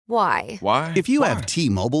Why? Why? If you have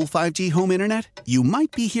T-Mobile 5G home internet, you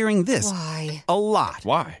might be hearing this Why? a lot.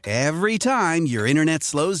 Why? Every time your internet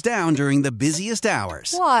slows down during the busiest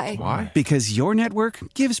hours. Why? Why? Because your network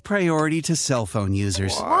gives priority to cell phone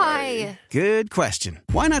users. Why? Good question.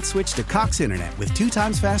 Why not switch to Cox Internet with 2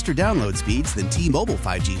 times faster download speeds than T-Mobile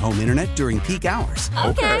 5G home internet during peak hours?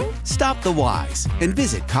 Okay. Stop the whys and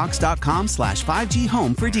visit cox.com/5G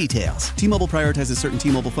home for details. T-Mobile prioritizes certain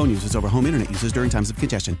T-Mobile phone users over home internet users during times of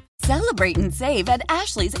congestion. Celebrate and save at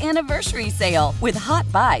Ashley's Anniversary Sale. With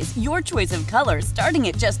Hot Buys, your choice of colors starting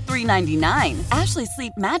at just $3.99. Ashley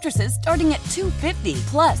Sleep mattresses starting at $2.50.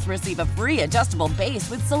 Plus, receive a free adjustable base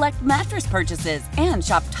with select mattress purchases. And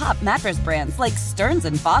shop top mattress brands like Stearns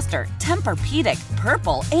 & Foster, Tempur-Pedic,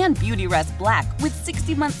 Purple, and Beautyrest Black with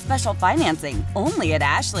 60-month special financing. Only at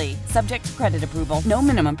Ashley. Subject to credit approval. No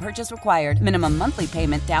minimum purchase required. Minimum monthly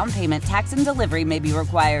payment, down payment, tax, and delivery may be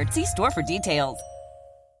required. See store for details.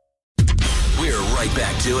 We're right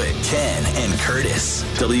back to it. Ken and Curtis.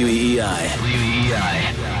 WEEI.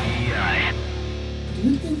 Do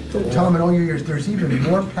you think, Tom, in all your years, there's even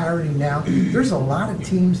more parity now? There's a lot of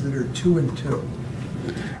teams that are 2-2.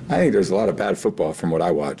 I think there's a lot of bad football from what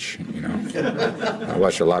I watch, you know. I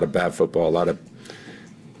watch a lot of bad football, a lot of,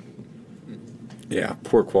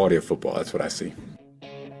 poor quality of football. That's what I see.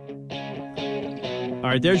 All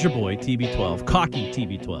right, there's your boy, TB12. Cocky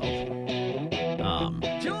TB12.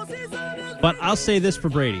 But I'll say this for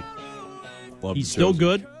Brady. He's still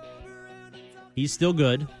good. He's still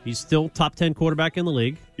good. He's still top 10 quarterback in the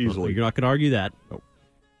league. Easily. You're not going to argue that. Nope.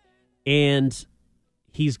 And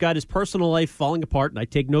he's got his personal life falling apart, and I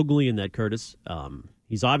take no glee in that, Curtis.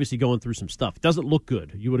 He's obviously going through some stuff. It doesn't look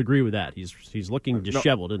good. You would agree with that. He's looking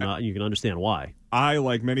disheveled, and you can understand why. I,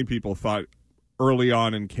 like many people, thought early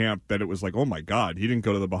on in camp that it was like, oh, my God, he didn't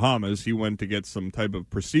go to the Bahamas. He went to get some type of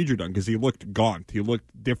procedure done because he looked gaunt. He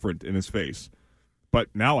looked different in his face. But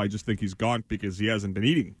now I just think he's gaunt because he hasn't been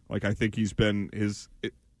eating. Like, I think he's been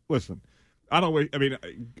listen, I don't. I mean,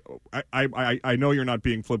 I know you're not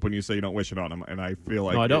being flip when you say you don't wish it on him, and I feel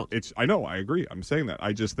like no, I don't. I know, I agree. I'm saying that.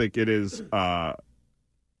 I just think it is.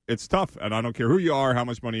 It's tough, and I don't care who you are, how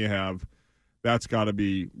much money you have. That's got to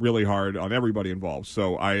be really hard on everybody involved.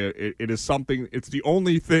 So it is something. It's the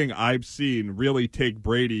only thing I've seen really take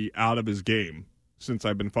Brady out of his game since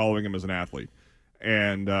I've been following him as an athlete,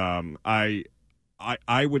 and I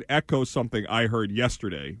would echo something I heard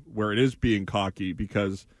yesterday, where it is being cocky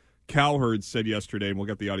because Cowherd said yesterday, and we'll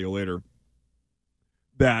get the audio later,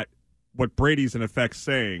 that what Brady's in effect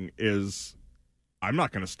saying is, I'm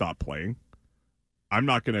not going to stop playing. I'm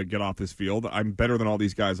not going to get off this field. I'm better than all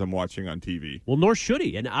these guys I'm watching on TV. Well, nor should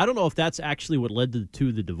he. And I don't know if that's actually what led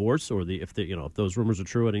to the divorce, or if those rumors are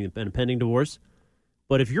true and a pending divorce.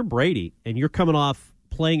 But if you're Brady and you're coming off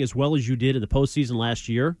playing as well as you did in the postseason last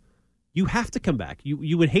year, you have to come back.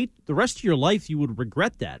 You would hate the rest of your life. You would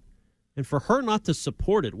regret that. And for her not to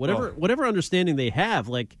support it, whatever understanding they have,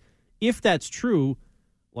 like, if that's true,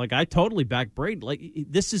 like, I totally back Brady. Like,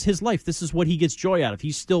 this is his life. This is what he gets joy out of.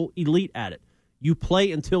 He's still elite at it. You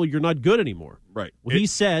play until you're not good anymore. Right. Well, he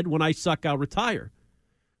said, when I suck, I'll retire.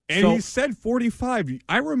 And he said 45.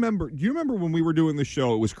 I remember, do you remember when we were doing the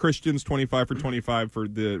show, it was Christian's 25 for 25 for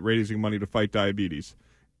the raising money to fight diabetes.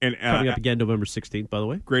 And coming up again November 16th, by the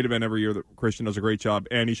way. Great event every year. Christian does a great job,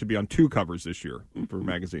 and he should be on 2 covers this year for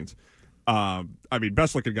magazines. I mean,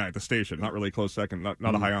 best looking guy at the station, not really a close second, not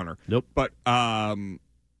a high honor. Nope. But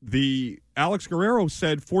the Alex Guerrero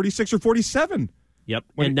said 46 or 47. Yep.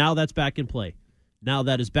 And now that's back in play. Now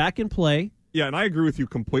that is back in play. Yeah, and I agree with you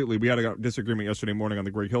completely. We had a disagreement yesterday morning on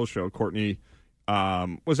the Greg Hill show. Courtney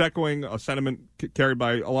was echoing a sentiment carried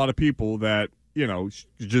by a lot of people that,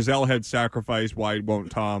 Giselle had sacrificed. Why won't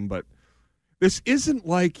Tom? But this isn't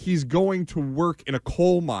like he's going to work in a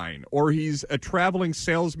coal mine or he's a traveling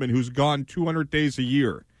salesman who's gone 200 days a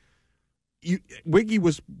year. Wiggy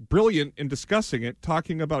was brilliant in discussing it,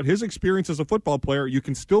 talking about his experience as a football player. You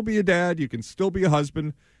can still be a dad. You can still be a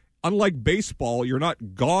husband. Unlike baseball, you're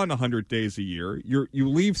not gone 100 days a year. You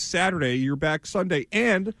leave Saturday, you're back Sunday.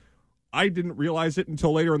 And I didn't realize it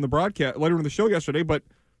until later in the show yesterday, but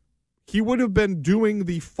he would have been doing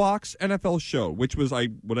the Fox NFL show, which was, I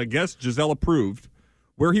guess Giselle approved,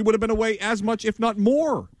 where he would have been away as much, if not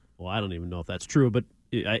more. Well, I don't even know if that's true, but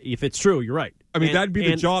if it's true, you're right. I mean, that'd be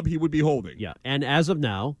the job he would be holding. Yeah, and as of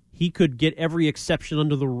now, he could get every exception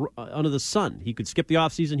under the sun. He could skip the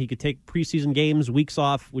offseason. He could take preseason games, weeks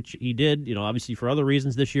off, which he did, obviously for other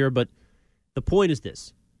reasons this year. But the point is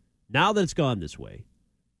this. Now that it's gone this way,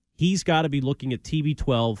 he's got to be looking at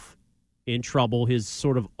TB12 in trouble, his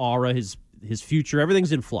sort of aura, his future.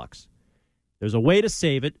 Everything's in flux. There's a way to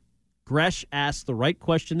save it. Gresh asked the right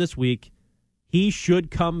question this week. He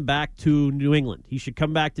should come back to New England. He should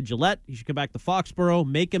come back to Gillette. He should come back to Foxborough,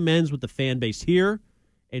 make amends with the fan base here,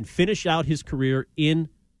 and finish out his career in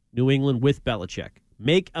New England with Belichick.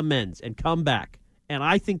 Make amends and come back. And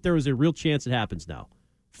I think there is a real chance it happens now.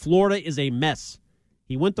 Florida is a mess.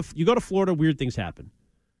 You go to Florida, weird things happen.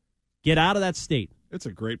 Get out of that state. It's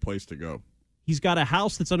a great place to go. He's got a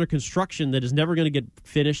house that's under construction that is never going to get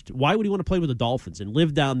finished. Why would he want to play with the Dolphins and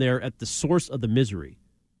live down there at the source of the misery?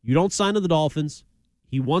 You don't sign to the Dolphins.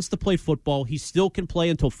 He wants to play football. He still can play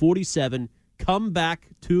until 47. Come back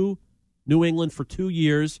to New England for 2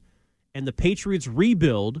 years, and the Patriots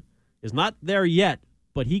rebuild is not there yet,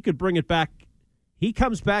 but he could bring it back. He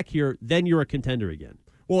comes back here, then you're a contender again.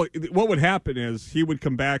 Well, what would happen is he would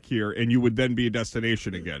come back here, and you would then be a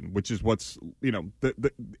destination again, which is what's,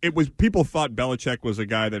 it was, people thought Belichick was a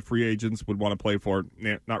guy that free agents would want to play for.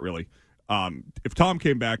 Nah, not really. If Tom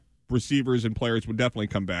came back, receivers and players would definitely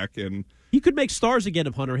come back, and he could make stars again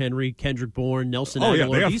of Hunter Henry, Kendrick Bourne, Nelson Aguilar.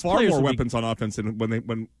 Yeah, they have These far more weapons on offense than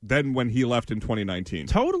when he left in 2019.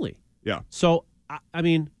 Totally. Yeah. So I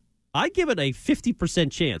mean, I give it a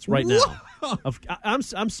 50% chance right now.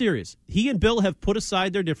 I'm serious. He and Bill have put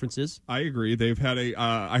aside their differences. I agree. They've had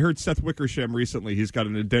I heard Seth Wickersham recently. He's got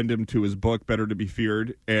an addendum to his book, Better to be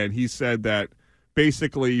Feared, and he said that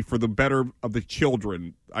basically for the better of the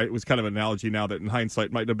children, it was kind of an analogy now that in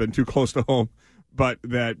hindsight might have been too close to home, but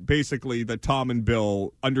that basically that Tom and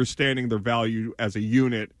Bill, understanding their value as a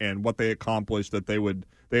unit and what they accomplished, that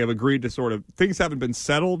they have agreed to sort of, things haven't been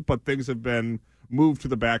settled, but things have been moved to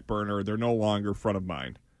the back burner. They're no longer front of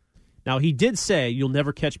mind. Now, he did say, you'll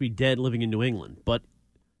never catch me dead living in New England, but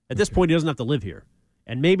at this point he doesn't have to live here.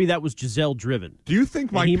 And maybe that was Giselle driven. Do you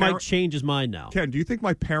think he might change his mind now? Ken, do you think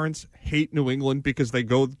my parents hate New England because they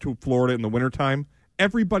go to Florida in the wintertime?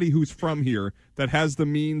 Everybody who's from here that has the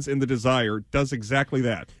means and the desire does exactly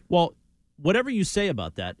that. Well, whatever you say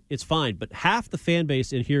about that, it's fine. But half the fan base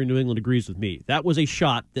here in New England agrees with me. That was a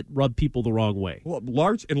shot that rubbed people the wrong way. Well,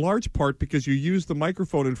 in large part because you used the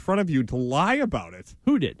microphone in front of you to lie about it.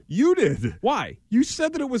 Who did? You did. Why? You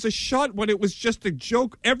said that it was a shot when it was just a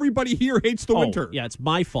joke. Everybody here hates the winter. Yeah, it's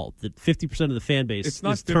my fault that 50% of the fan base it's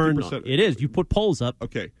not is turned 50%. on. It is. You put polls up.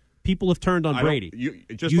 Okay. People have turned on Brady.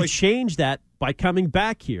 You change that by coming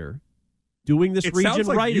back here, doing this region sounds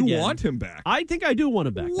like right you again. You want him back. I think I do want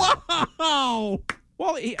him back. Wow.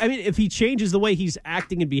 Well, I mean, if he changes the way he's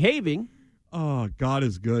acting and behaving. Oh, God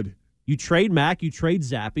is good. You trade Mack, you trade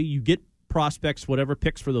Zappy, you get prospects, whatever,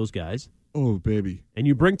 picks for those guys. Oh, baby. And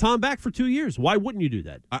you bring Tom back for 2 years. Why wouldn't you do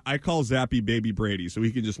that? I call Zappy Baby Brady so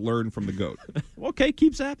he can just learn from the GOAT. Okay,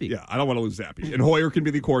 keep Zappy. Yeah, I don't want to lose Zappy. And Hoyer can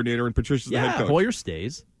be the coordinator and Patricia's the head coach. Hoyer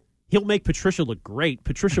stays. He'll make Patricia look great.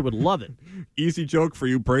 Patricia would love it. Easy joke for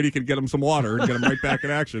you. Brady could get him some water and get him right back in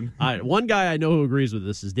action. All right, one guy I know who agrees with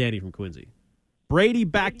this is Danny from Quincy. Brady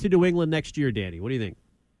back to New England next year, Danny. What do you think?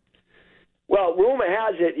 Well, rumor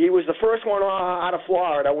has it he was the first one out of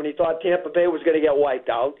Florida when he thought Tampa Bay was going to get wiped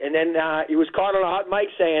out. And then he was caught on a hot mic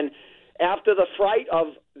saying after the fright of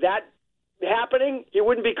that happening, he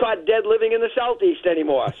wouldn't be caught dead living in the Southeast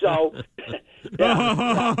anymore. So,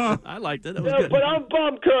 yeah. I liked it. That was good. But I'm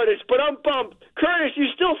bummed, Curtis. Curtis, you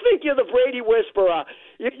still think you're the Brady whisperer.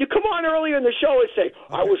 You come on earlier in the show and say,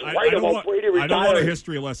 I was right about Brady retiring. I don't want a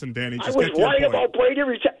history lesson, Danny. Just I was right about Brady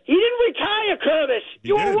retiring. He didn't retire, Curtis.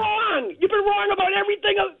 You were wrong. You've been wrong about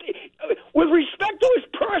everything. With respect to his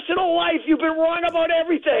personal life, you've been wrong about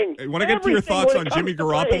everything. Hey, want to get to your thoughts on Jimmy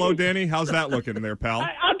Garoppolo, Danny? How's that looking there, pal?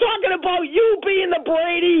 I'm talking about you being the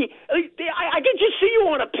Brady. I can just see you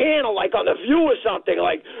on a panel, like on The View or something,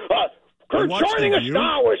 like... joining us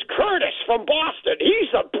now is Curtis from Boston. He's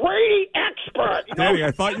a Brady expert. Danny,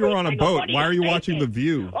 I thought you were on a boat. Why are you watching The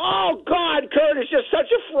View? Oh, God, Curtis, you're such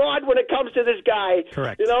a fraud when it comes to this guy.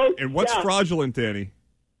 Correct. And what's fraudulent, Danny?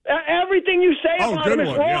 Everything you say about him is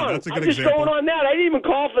wrong. Yeah, that's a good I'm just example. going on that. I didn't even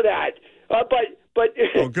call for that. But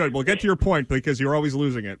oh, good. We'll get to your point because you're always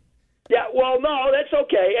losing it. Yeah, well, no, that's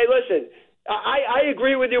okay. Hey, listen, I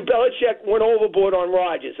agree with you. Belichick went overboard on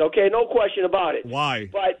Rodgers, okay? No question about it. Why?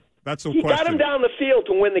 But that's the question. He got him down the field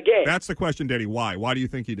to win the game. That's the question, Danny. Why? Why do you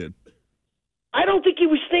think he did? I don't think he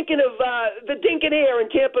was thinking of the dink and air in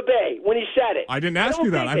Tampa Bay when he said it. I didn't ask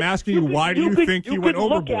you that. I'm asking you, why do you think he went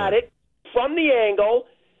overboard? You could look at it from the angle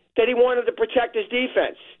that he wanted to protect his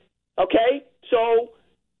defense, okay? So,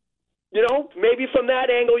 maybe from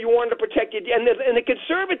that angle you wanted to protect it. And the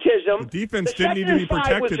conservatism... The defense didn't need to be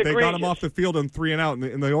protected. They got him off the field on 3 and out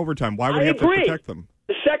in the overtime. Why would he have to protect them?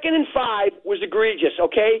 The 2nd and 5 was egregious,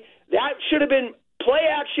 okay? That should have been play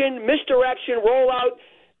action, misdirection, rollout.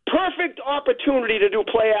 Perfect opportunity to do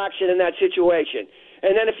play action in that situation.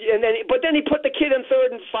 But then he put the kid in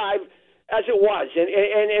 3rd and 5 as it was,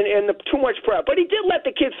 and the too much prep. But he did let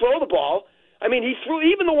the kid throw the ball. I mean, he threw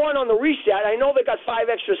even the one on the reset. I know they got 5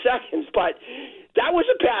 extra seconds, but that was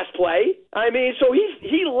a pass play. I mean, so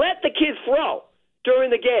he let the kid throw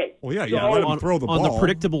during the game. Well, yeah, let him throw the ball. On the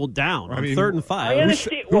predictable down, on 3rd and 5. I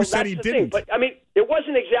understand. Who said he didn't? But, I mean, it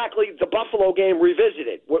wasn't exactly the Buffalo game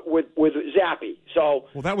revisited with Zappe. So,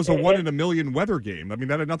 well, that was a 1 in a million weather game. I mean,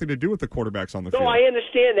 that had nothing to do with the quarterbacks on the field. No, I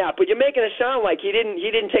understand that, but you're making it sound like he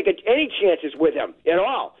didn't take any chances with him at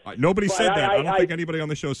all. Nobody said that. I don't think anybody on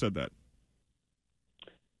the show said that.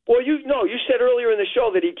 Well, you said earlier in the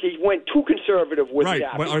show that he went too conservative with Zappe.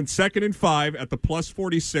 Zappe. Right, on 2nd and 5 at the plus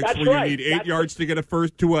 46, That's where right. you need 8 yards to get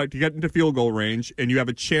to get into field goal range, and you have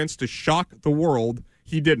a chance to shock the world.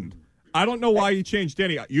 He didn't. I don't know why he changed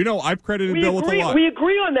Danny. You know, I've credited Bill with a lot. We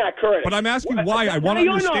agree on that, Curtis. But I'm asking why. I want to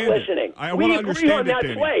understand You're not listening. I want to understand that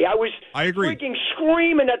Danny. play. I agree. Freaking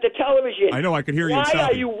screaming at the television. I know. I could hear you. Why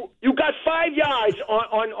are you got 5 yards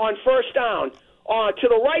on 1st down to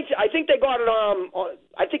the right? I think they got it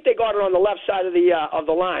on the left side of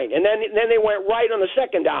the line, and then they went right on the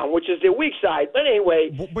 2nd down, which is the weak side. But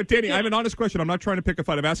anyway. But Danny, I have an honest question. I'm not trying to pick a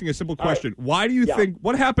fight. I'm asking a simple question. Right. Why do you think?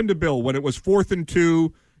 What happened to Bill when it was 4th and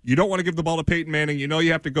 2? You don't want to give the ball to Peyton Manning. You know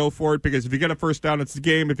you have to go for it because if you get a 1st down, it's the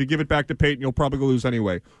game. If you give it back to Peyton, you'll probably lose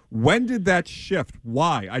anyway. When did that shift?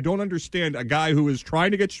 Why? I don't understand a guy who is trying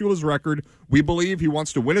to get Shula's record. We believe he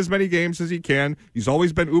wants to win as many games as he can. He's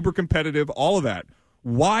always been uber competitive, all of that.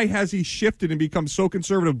 Why has he shifted and become so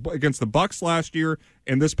conservative against the Bucs last year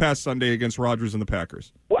and this past Sunday against Rodgers and the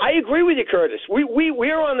Packers? Well, I agree with you, Curtis.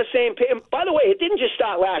 We're on the same page. By the way, it didn't just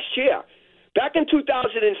start last year. Back in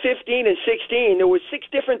 2015 and 16, there was 6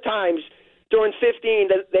 different times during 15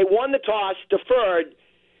 that they won the toss, deferred,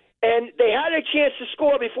 and they had a chance to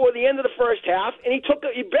score before the end of the first half, and he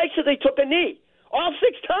basically took a knee all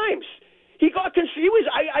 6 times. He was.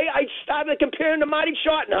 I started comparing to Marty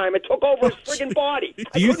Schottenheimer. It took over his friggin' body.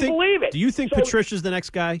 I couldn't believe it. Do you think Patricia's the next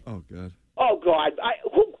guy? Oh God. Oh God.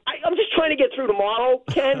 I'm just trying to get through tomorrow,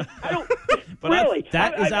 Ken. I don't really.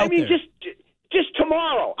 That is out there. Just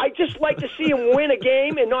tomorrow. I just like to see him win a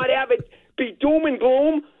game and not have it be doom and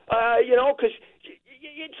gloom. Because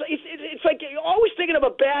it's like you're always thinking of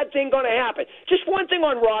a bad thing going to happen. Just one thing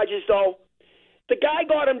on Rodgers, though. The guy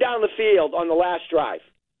got him down the field on the last drive.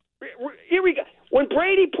 Here we go. When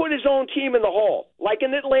Brady put his own team in the hole, like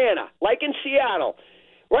in Atlanta, like in Seattle,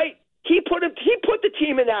 right? He put the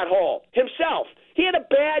team in that hole himself. He had a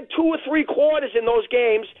bad 2 or 3 quarters in those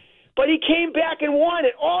games, but he came back and won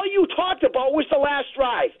it. All you talked about was the last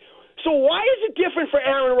drive. So why is it different for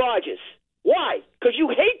Aaron Rodgers? Why? Because you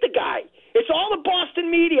hate the guy. It's all the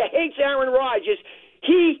Boston media hates Aaron Rodgers.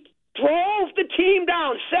 He drove the team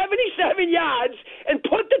down 77 yards and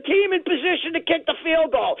put the team in position to kick the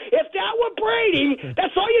field goal. If that were Brady,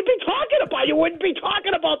 that's all you'd be talking about. You wouldn't be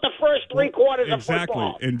talking about the first 3 quarters of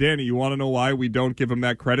football. Exactly. And Danny, you want to know why we don't give him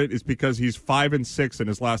that credit? It's because he's 5-6 in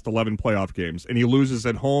his last 11 playoff games, and he loses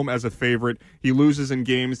at home as a favorite. He loses in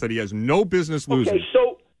games that he has no business losing. Okay,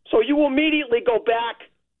 so you immediately go back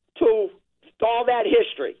to all that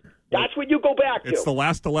history. That's what you go back to. It's the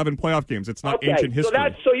last 11 playoff games. It's not ancient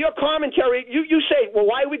history. So your commentary, you say, well,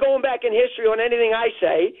 why are we going back in history on anything I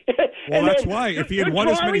say? Well, that's why. If he had won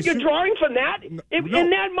as many... You're drawing from that. In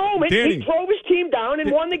that moment, Danny, he drove his team down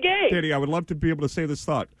and won the game. Danny, I would love to be able to say this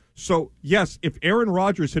thought. So, yes, if Aaron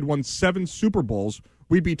Rodgers had won 7 Super Bowls,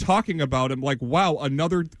 we'd be talking about him like, wow,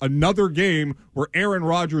 another game where Aaron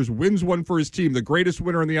Rodgers wins one for his team, the greatest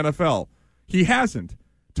winner in the NFL. He hasn't.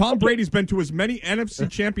 Tom Brady's been to as many NFC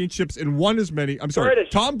championships and won as many. I'm sorry. Curtis.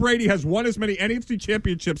 Tom Brady has won as many NFC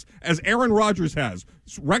championships as Aaron Rodgers has.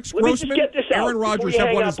 Rex Let Grossman, Aaron Rodgers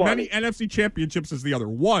have won as many me. NFC championships as the other.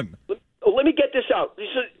 One. Let me get this out. This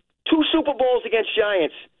is 2 Super Bowls against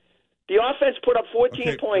Giants. The offense put up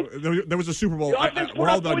 14 points. There was a Super Bowl. We're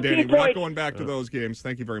all done, Danny. We're not going back to those games.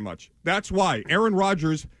 Thank you very much. That's why Aaron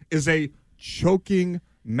Rodgers is a choking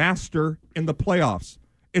master in the playoffs.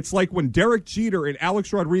 It's like when Derek Jeter and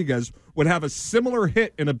Alex Rodriguez would have a similar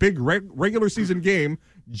hit in a big regular season game,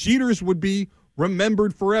 Jeters would be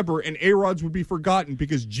remembered forever and A-Rod's would be forgotten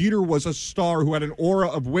because Jeter was a star who had an aura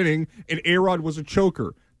of winning and A-Rod was a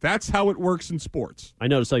choker. That's how it works in sports. I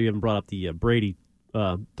noticed how you haven't brought up the Brady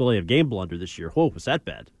delay of game blunder this year. Whoa, was that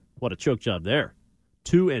bad? What a choke job there.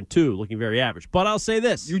 2-2, looking very average. But I'll say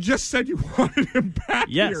this. You just said you wanted him back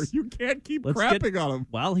here. You can't keep crapping on him.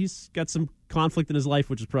 Well, he's got some conflict in his life,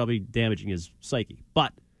 which is probably damaging his psyche.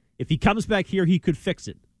 But if he comes back here, he could fix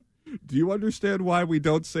it. Do you understand why we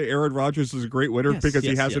don't say Aaron Rodgers is a great winner? Yes, because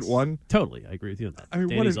he hasn't won? Totally. I agree with you on that. I mean,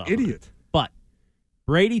 Danny's what an idiot. But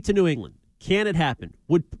Brady to New England. Can it happen?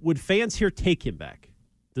 Would fans here take him back?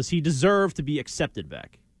 Does he deserve to be accepted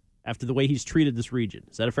back after the way he's treated this region?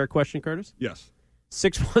 Is that a fair question, Curtis? Yes.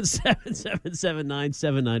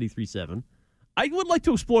 617-779-7937. I would like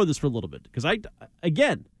to explore this for a little bit because,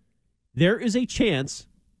 again, there is a chance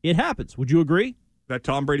it happens. Would you agree? That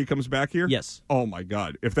Tom Brady comes back here? Yes. Oh, my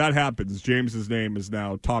God. If that happens, James's name is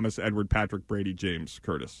now Thomas Edward Patrick Brady James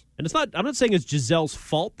Curtis. And I'm not saying it's Gisele's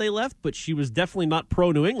fault they left, but she was definitely not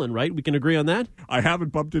pro-New England, right? We can agree on that? I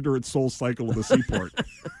haven't bumped into her at Soul Cycle of the Seaport.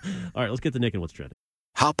 All right, let's get to Nick and what's trending.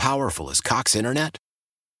 How powerful is Cox Internet?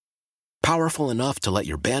 Powerful enough to let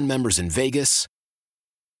your band members in Vegas,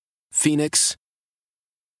 Phoenix,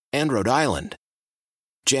 and Rhode Island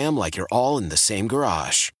jam like you're all in the same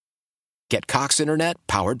garage. Get Cox Internet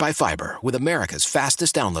powered by fiber with America's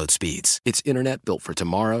fastest download speeds. It's internet built for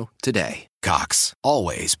tomorrow, today. Cox,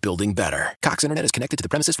 always building better. Cox Internet is connected to the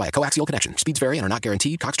premises via coaxial connection. Speeds vary and are not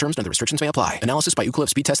guaranteed. Cox terms and other restrictions may apply. Analysis by Ookla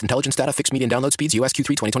Speed Test Intelligence Data. Fixed median download speeds. US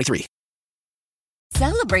Q3 2023.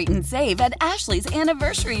 Celebrate and save at Ashley's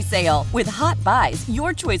Anniversary Sale. With Hot Buys,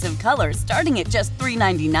 your choice of colors starting at just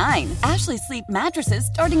 $3.99. Ashley Sleep mattresses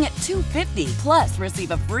starting at $2.50. Plus,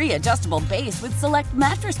 receive a free adjustable base with select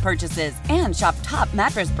mattress purchases. And shop top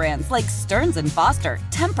mattress brands like Stearns & Foster,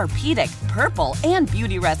 Tempur-Pedic, Purple, and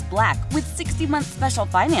Beautyrest Black with 60-month special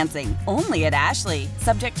financing. Only at Ashley.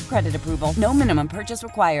 Subject to credit approval. No minimum purchase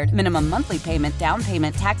required. Minimum monthly payment, down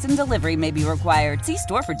payment, tax, and delivery may be required. See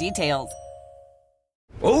store for details.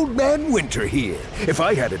 Old Man Winter here. If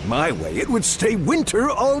I had it my way, it would stay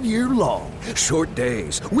winter all year long. Short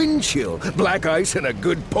days, wind chill, black ice, and a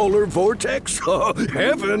good polar vortex. Oh,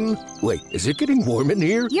 heaven! Wait, is it getting warm in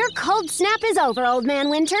here? Your cold snap is over, Old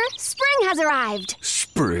Man Winter. Spring has arrived.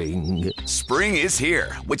 Spring. Spring is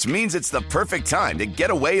here, which means it's the perfect time to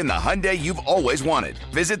get away in the Hyundai you've always wanted.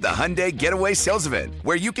 Visit the Hyundai Getaway Sales Event,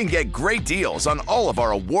 where you can get great deals on all of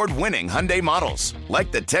our award-winning Hyundai models,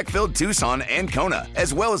 like the tech-filled Tucson and Kona,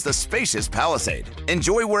 as well as the spacious Palisade.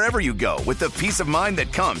 Enjoy wherever you go with the peace of mind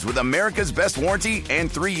that comes with America's best warranty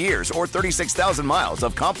and 3 years or 36,000 miles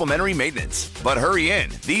of complimentary maintenance. But hurry in,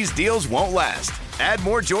 these deals won't last. Add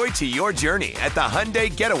more joy to your journey at the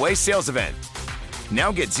Hyundai Getaway Sales Event. Now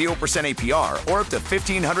get 0% APR or up to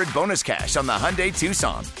 $1,500 bonus cash on the Hyundai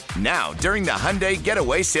Tucson. Now, during the Hyundai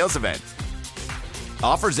Getaway Sales Event.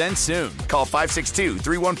 Offers end soon. Call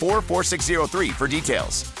 562-314-4603 for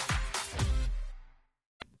details.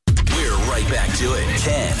 We're right back to it.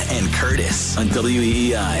 Ken and Curtis on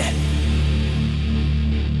WEEI.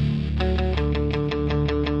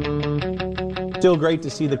 Still great to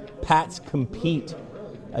see the Pats compete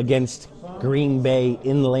against Green Bay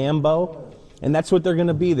in Lambeau. And that's what they're going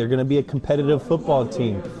to be. They're going to be a competitive football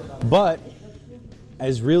team. But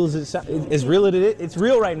as real as it's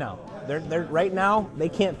real right now. They're right now, they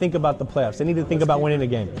can't think about the playoffs. They need to think about winning a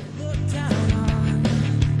game.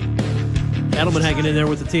 Edelman hanging in there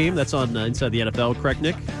with the team. That's on Inside the NFL, correct,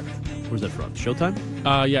 Nick? Where's that from? Showtime?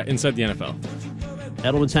 Yeah, Inside the NFL.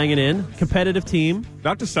 Edelman's hanging in. Competitive team.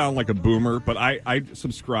 Not to sound like a boomer, but I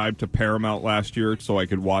subscribed to Paramount last year so I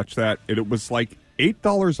could watch that. And it was like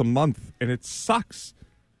 $8 a month, and it sucks.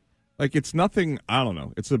 Like, it's nothing, I don't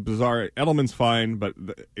know. It's a bizarre, Edelman's fine, but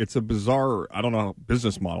it's a bizarre, I don't know,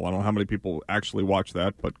 business model. I don't know how many people actually watch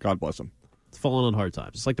that, but God bless them. It's fallen on hard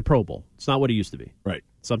times. It's like the Pro Bowl. It's not what it used to be. Right.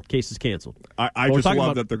 Some cases canceled. I just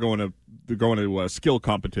love that they're going to a skill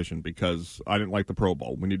competition because I didn't like the Pro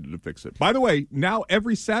Bowl. We needed to fix it. By the way, now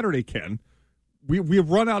every Saturday, Ken, we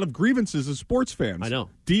have run out of grievances as sports fans. I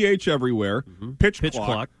know. DH everywhere, pitch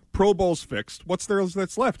clock. Pro Bowl's fixed. What's there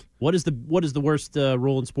that's left? What is the worst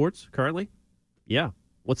rule in sports currently? Yeah.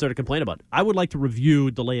 What's there to complain about? I would like to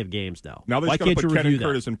review delay of games now. Now they're going to put Ken and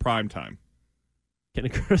Curtis in prime time. Ken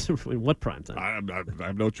and Curtis in what prime time? I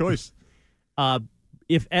have no choice.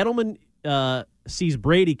 If Edelman sees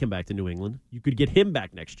Brady come back to New England, you could get him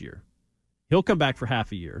back next year. He'll come back for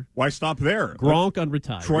half a year. Why stop there? Gronk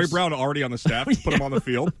unretired. Troy Brown already on the staff. Put him on the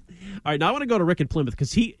field. All right, now I want to go to Rick in Plymouth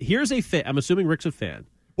because here's a fan. I'm assuming Rick's a fan.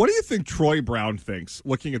 What do you think Troy Brown thinks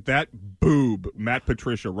looking at that boob, Matt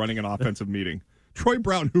Patricia, running an offensive meeting? Troy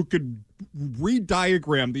Brown, who could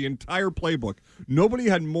re-diagram the entire playbook. Nobody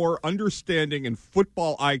had more understanding and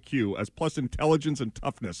football IQ as plus intelligence and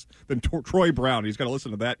toughness than Troy Brown. He's got to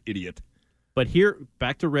listen to that idiot. But here,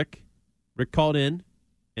 back to Rick. Rick called in,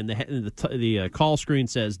 and the call screen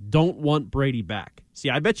says, don't want Brady back. See,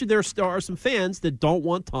 I bet you there are some fans that don't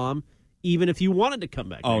want Tom even if you wanted to come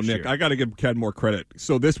back next Nick, year. I got to give Ken more credit.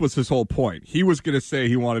 So this was his whole point. He was going to say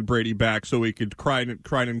he wanted Brady back so he could try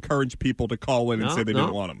and encourage people to call in and say they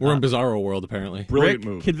didn't want him. We're in bizarro world, apparently. Brilliant Rick,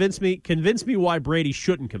 move. Convince me why Brady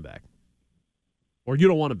shouldn't come back. Or you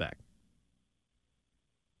don't want him back.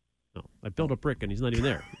 No, I built a brick and he's not even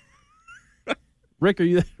there. Rick, are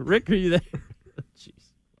you there? Rick, are you there?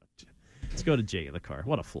 Jeez. Let's go to Jay in the car.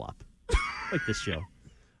 What a flop. Like this show.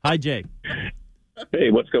 Hi, Jay.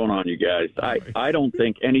 Hey, what's going on, you guys? I don't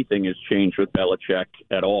think anything has changed with Belichick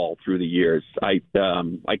at all through the years. I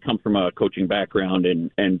come from a coaching background,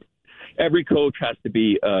 and every coach has to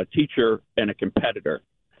be a teacher and a competitor.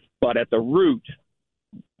 But at the root,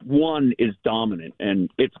 one is dominant,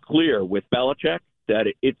 and it's clear with Belichick that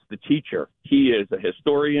it's the teacher. He is a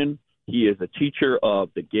historian. He is a teacher of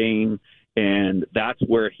the game, and that's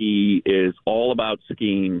where he is all about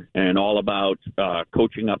scheme and all about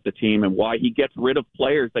coaching up the team and why he gets rid of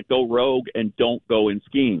players that go rogue and don't go in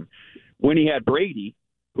scheme. When he had Brady,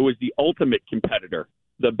 who is the ultimate competitor,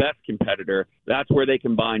 the best competitor, that's where they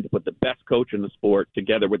combined to put the best coach in the sport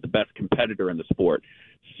together with the best competitor in the sport.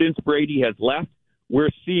 Since Brady has left,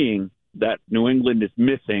 we're seeing that New England is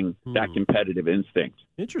missing that competitive instinct.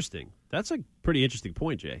 Interesting. That's a pretty interesting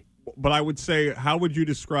point, Jay. But I would say, how would you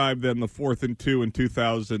describe then the 4th and 2 in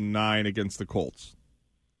 2009 against the Colts?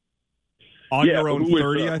 On your own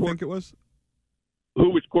 30, I think it was.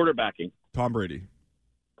 Who was quarterbacking? Tom Brady.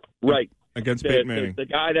 Right. Against Peyton Manning. The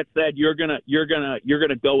guy that said you're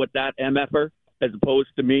gonna go with that MFer as opposed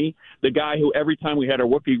to me. The guy who every time we had a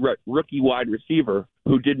rookie wide receiver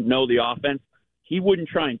who didn't know the offense, he wouldn't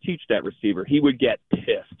try and teach that receiver. He would get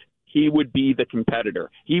pissed. He would be the competitor.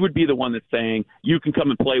 He would be the one that's saying, you can come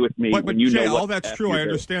and play with me. But when you Jay, know all that's true. I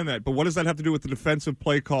understand that. But what does that have to do with the defensive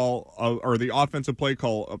play call or the offensive play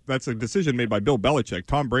call? That's a decision made by Bill Belichick.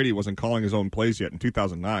 Tom Brady wasn't calling his own plays yet in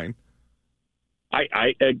 2009.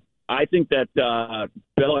 I think that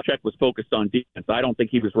Belichick was focused on defense. I don't think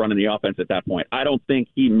he was running the offense at that point. I don't think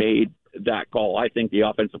he made that call. I think the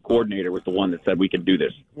offensive coordinator was the one that said we can do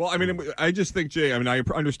this. Well, I mean, I just think, Jay, I mean, I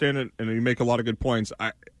understand it, and you make a lot of good points.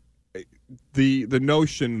 The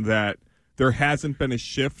notion that there hasn't been a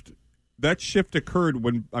shift, that shift occurred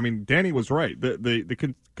when, I mean, Danny was right.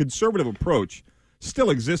 The conservative approach still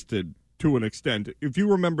existed to an extent. If you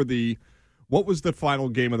remember what was the final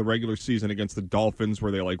game of the regular season against the Dolphins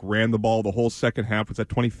where they ran the ball the whole second half? Was that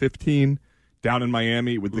 2015 down in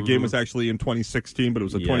Miami? The game was actually in 2016, but it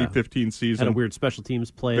was a 2015 season. Had a weird special teams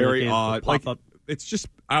play. Very odd. Pop up. It's just,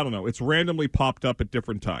 I don't know. It's randomly popped up at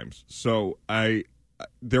different times. So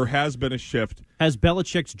there has been a shift. Has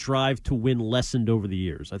Belichick's drive to win lessened over the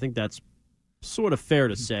years? I think that's sort of fair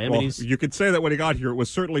to say. I mean, you could say that when he got here, it was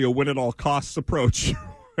certainly a win-at-all-costs approach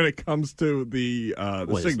when it comes to the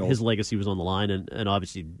signals. His legacy was on the line, and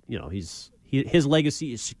obviously, his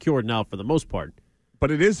legacy is secured now for the most part. But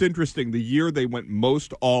it is interesting. The year they went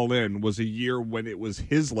most all-in was a year when it was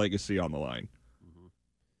his legacy on the line.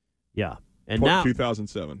 Yeah. And now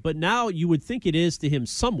 2007. But now you would think it is to him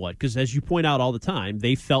somewhat, because as you point out all the time,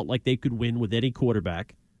 they felt like they could win with any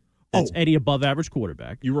quarterback. That's any above-average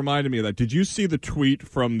quarterback. You reminded me of that. Did you see the tweet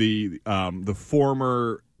from the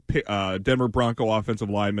former Denver Bronco offensive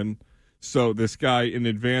lineman? So this guy, in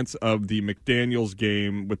advance of the McDaniels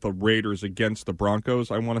game with the Raiders against the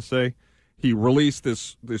Broncos, I want to say, he released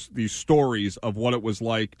these stories of what it was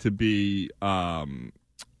like to be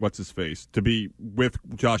to be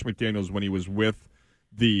with Josh McDaniels when he was with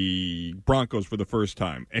the Broncos for the first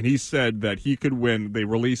time. And he said that he could win. They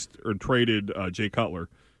released or traded Jay Cutler.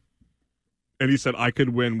 And he said, I could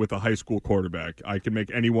win with a high school quarterback. I can make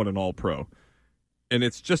anyone an all-pro. And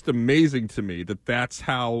it's just amazing to me that that's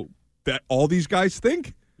how that all these guys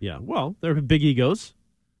think. Yeah, well, they're big egos.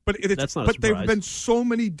 But that's not a surprise. But there have been so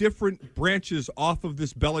many different branches off of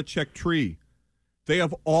this Belichick tree. They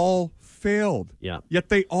have all failed. Yeah. Yet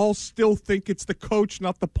they all still think it's the coach,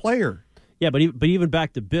 not the player. Yeah, but even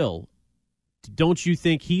back to Bill, don't you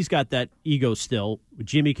think he's got that ego still?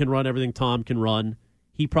 Jimmy can run everything Tom can run.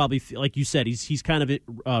 He probably, like you said, he's kind of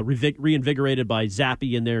reinvigorated by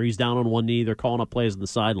Zappy in there. He's down on one knee. They're calling up plays on the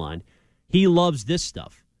sideline. He loves this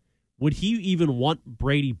stuff. Would he even want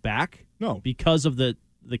Brady back? No. Because of the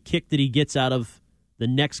kick that he gets out of the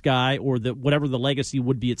next guy, or whatever the legacy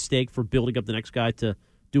would be at stake for building up the next guy to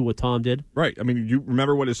do what Tom did? Right. I mean, you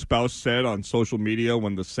remember what his spouse said on social media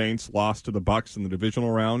when the Saints lost to the Bucs in the divisional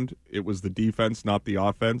round? It was the defense, not the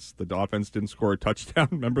offense. The offense didn't score a touchdown.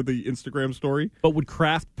 Remember the Instagram story? But would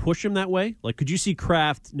Kraft push him that way? Like, could you see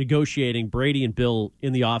Kraft negotiating Brady and Bill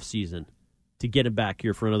in the offseason to get him back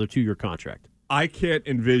here for another 2-year contract? I can't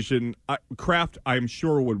envision. Kraft, I'm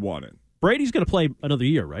sure, would want it. Brady's going to play another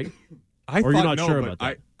year, right? Or you're not sure about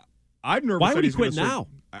that? I'm nervous. Why would he quit now?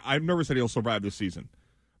 I'm nervous that he'll survive this season.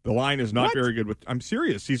 The line is not very good. I'm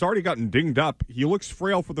serious. He's already gotten dinged up. He looks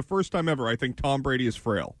frail for the first time ever. I think Tom Brady is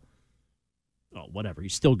frail. Oh, whatever.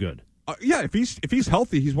 He's still good. Yeah, if he's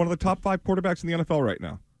healthy, he's one of the top 5 quarterbacks in the NFL right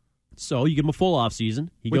now. So you give him a full offseason.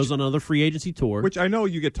 He goes on another free agency tour. Which I know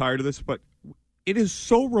you get tired of this, but it is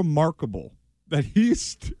so remarkable that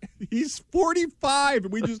he's 45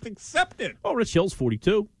 and we just accept it. Oh, Rich Hill's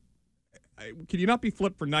 42. Can you not be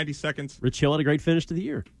flipped for 90 seconds? Rich Hill had a great finish to the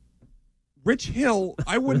year. Rich Hill,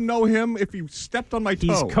 I wouldn't know him if he stepped on my toe.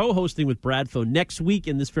 He's co-hosting with Bradfo next week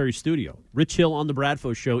in this very studio. Rich Hill on the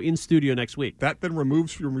Bradfo show in studio next week. That then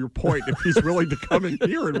removes from your point if he's willing to come in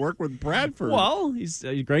here and work with Bradford. Well, he's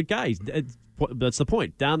a great guy. That's the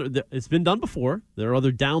point. It's been done before. There are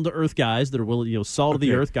other down-to-earth guys that are willing, salt of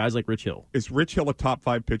the earth guys like Rich Hill. Is Rich Hill a top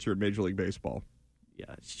 5 pitcher in Major League Baseball?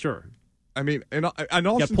 Yeah, sure. I mean, in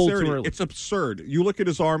all sincerity, it's absurd. You look at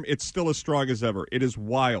his arm; it's still as strong as ever. It is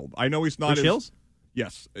wild. I know he's not. Rich Hill's?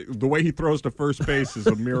 Yes, the way he throws to first base is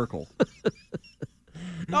a miracle.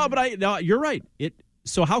 No, you're right.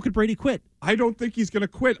 So how could Brady quit? I don't think he's going to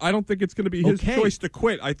quit. I don't think it's going to be his choice to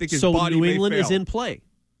quit. I think his body New may England fail. is in play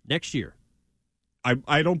next year.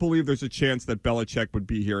 I don't believe there's a chance that Belichick would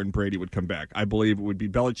be here and Brady would come back. I believe it would be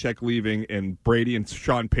Belichick leaving and Brady and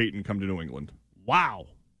Sean Payton come to New England. Wow.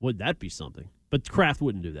 Would that be something? But Kraft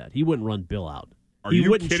wouldn't do that. He wouldn't run Bill out. Are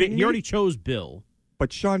you kidding me? He already chose Bill.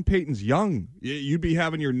 But Sean Payton's young. You'd be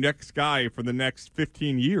having your next guy for the next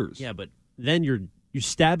 15 years. Yeah, but then you're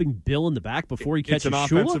stabbing Bill in the back before he catches Shula?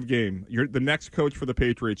 It's an offensive game. The next coach for the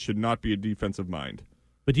Patriots should not be a defensive mind.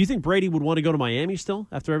 But do you think Brady would want to go to Miami still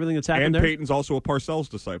after everything that's happened and there? And Peyton's also a Parcells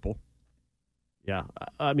disciple. Yeah,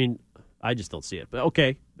 I mean, I just don't see it. But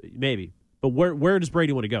okay, maybe. But where does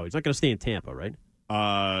Brady want to go? He's not going to stay in Tampa, right?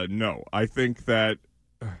 No. I think that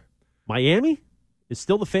Miami is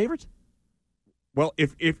still the favorite. Well,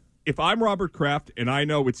 if I'm Robert Kraft and I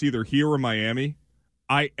know it's either here or Miami,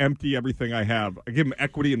 I empty everything I have. I give him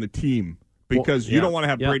equity in the team because you don't want to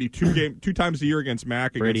have Brady two times a year against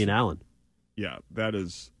Mac. Brady and Allen. Yeah, that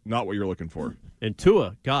is not what you're looking for. And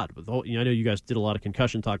Tua, God, I know you guys did a lot of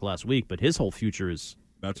concussion talk last week, but his whole future is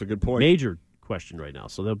that's a good point. Major question right now,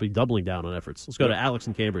 so they'll be doubling down on efforts. Let's go to Alex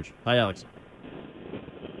in Cambridge. Hi, Alex.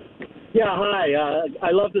 Yeah, hi.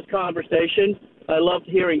 I love this conversation. I loved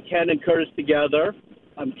hearing Ken and Curtis together.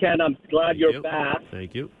 Ken, I'm glad you're back.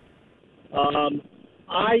 Thank you. I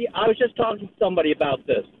was just talking to somebody about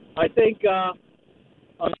this. I think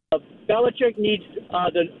Belichick needs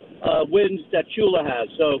the wins that Shula has,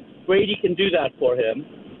 so Brady can do that for him.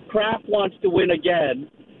 Kraft wants to win again,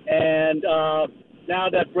 and now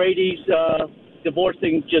that Brady's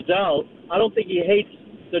divorcing Giselle, I don't think he hates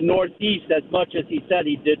the Northeast as much as he said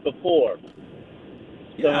he did before.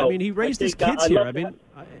 Yeah, so I mean, he raised his kids here. I mean,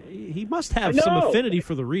 he must have some affinity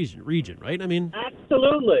for the region, right? I mean,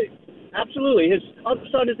 absolutely. His other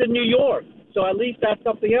son is in New York, so at least that's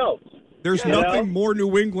something else. There's nothing more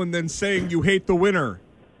New England than saying you hate the winner.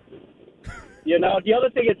 The other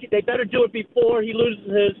thing is they better do it before he loses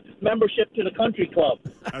his membership to the country club.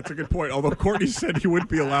 That's a good point. Although Courtney said he wouldn't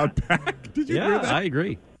be allowed back. Did you hear that? I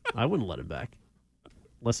agree. I wouldn't let him back.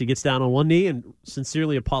 Unless he gets down on one knee and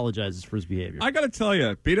sincerely apologizes for his behavior. I got to tell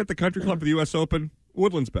you, being at the country club for the U.S. Open,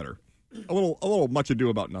 Woodland's better. A little much ado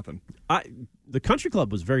about nothing. The country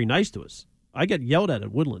club was very nice to us. I got yelled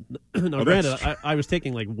at Woodland. Now, granted, I was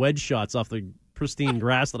taking like wedge shots off the pristine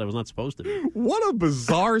grass that I was not supposed to do. What a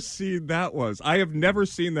bizarre scene that was. I have never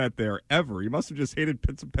seen that there, ever. You must have just hated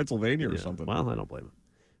Pennsylvania or something. Well, I don't blame him.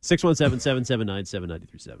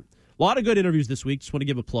 617-779-7937. A lot of good interviews this week. Just want to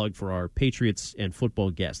give a plug for our Patriots and football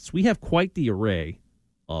guests. We have quite the array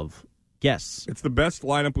of guests. It's the best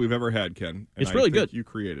lineup we've ever had, Ken. It's really good. You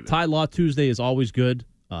created it. Ty Law Tuesday is always good.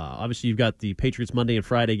 Obviously, you've got the Patriots Monday and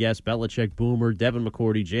Friday guests, Belichick, Boomer, Devin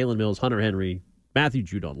McCourty, Jalen Mills, Hunter Henry, Matthew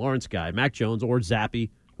Judon, Lawrence Guy, Mac Jones, or Zappy,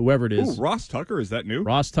 whoever it is. Ooh, Ross Tucker, is that new?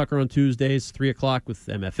 Ross Tucker on Tuesdays, 3 o'clock with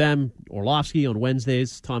MFM. Orlovsky on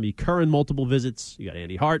Wednesdays. Tommy Curran, multiple visits. You got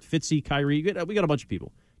Andy Hart, Fitzy, Kyrie. We got a bunch of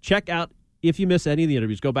people. Check out, if you miss any of the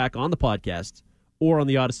interviews, go back on the podcast or on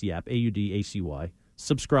the Odyssey app, AUDACY.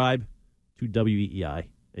 Subscribe to WEEI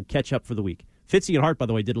and catch up for the week. Fitzy and Hart, by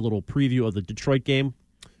the way, did a little preview of the Detroit game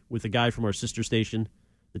with a guy from our sister station,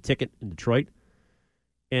 The Ticket in Detroit.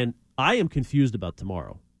 And I am confused about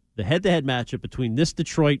tomorrow. The head-to-head matchup between this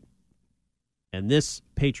Detroit and this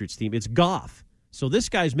Patriots team, it's Goff. So this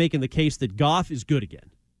guy's making the case that Goff is good again.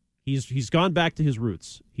 He's gone back to his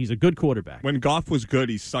roots. He's a good quarterback. When Goff was good,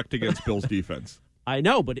 he sucked against Bill's defense. I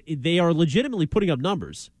know, but they are legitimately putting up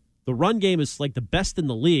numbers. The run game is like the best in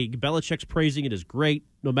the league. Belichick's praising it as great,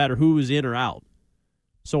 no matter who is in or out.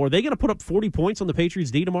 So are they going to put up 40 points on the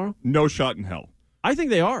Patriots D tomorrow? No shot in hell. I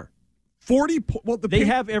think they are. 40 they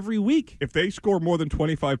have every week. If they score more than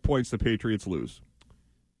 25 points, the Patriots lose.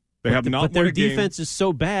 They have not but won their a game. Defense is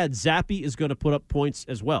so bad, Zappy is going to put up points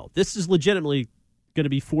as well. This is legitimately going to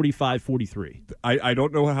be 45-43. I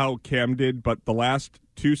don't know how Cam did, but the last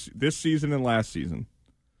two, this season and last season,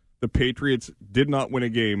 the Patriots did not win a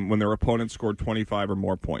game when their opponent scored 25 or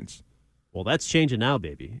more points. Well, that's changing now,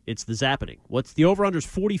 baby. It's the zappening. What's the over-under is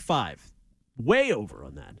 45. Way over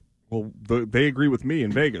on that. Well, they agree with me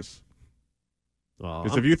in Vegas.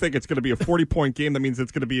 Because if you think it's going to be a 40-point game, that means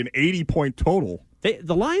it's going to be an 80-point total.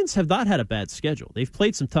 The Lions have not had a bad schedule. They've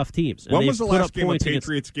played some tough teams. When was the last game a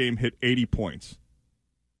Patriots game hit 80 points?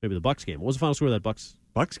 Maybe the Bucs game. What was the final score of that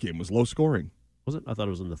Bucs game? Was low scoring. Was it? I thought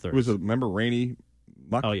it was in the 30s. It was, remember, rainy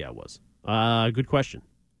muck? Oh, yeah, it was. Good question.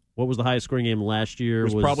 What was the highest scoring game last year?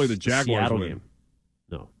 It was probably the Jaguars Seattle win. game.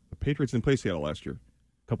 No. The Patriots didn't play Seattle last year.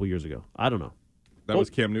 A couple years ago. I don't know. That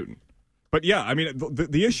was Cam Newton. But, yeah, I mean,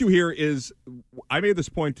 the issue here is, I made this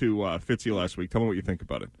point to Fitzy last week. Tell me what you think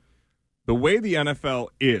about it. The way the NFL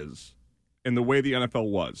is and the way the NFL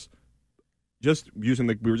was, just using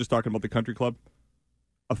we were just talking about the country club,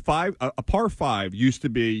 a par 5 used to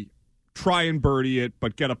be try and birdie it,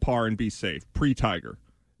 but get a par and be safe, pre-Tiger.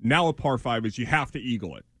 Now a par 5 is you have to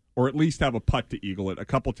eagle it, or at least have a putt to eagle it a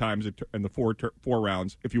couple times in the four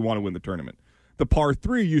rounds if you want to win the tournament. The par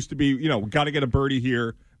 3 used to be, got to get a birdie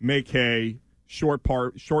here, make hay, short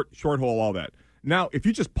hole, all that. Now, if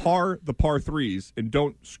you just par the par 3s and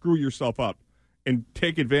don't screw yourself up and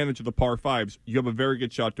take advantage of the par 5s, you have a very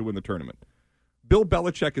good shot to win the tournament. Bill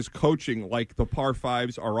Belichick is coaching like the par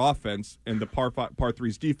 5s are offense and the par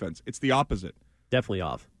 3s defense. It's the opposite. Definitely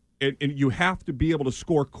off. And you have to be able to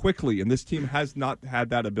score quickly, and this team has not had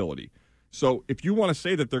that ability. So if you want to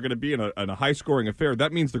say that they're going to be in a high-scoring affair,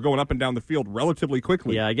 that means they're going up and down the field relatively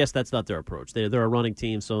quickly. Yeah, I guess that's not their approach. They're a running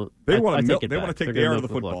team, so they want to take they're the air of the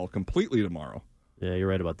football completely tomorrow. Yeah, you're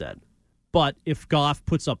right about that. But if Goff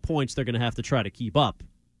puts up points, they're going to have to try to keep up.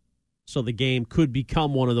 So the game could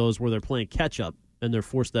become one of those where they're playing catch-up, and they're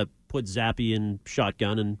forced to put Zappe in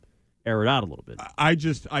shotgun and air it out a little bit.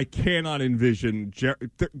 I cannot envision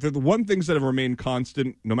the one things that have remained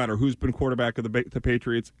constant, no matter who's been quarterback of the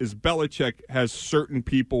Patriots, is Belichick has certain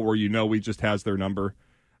people where he just has their number.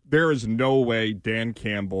 There is no way Dan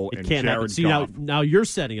Campbell and Jared Goff. Now you're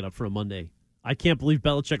setting it up for a Monday. I can't believe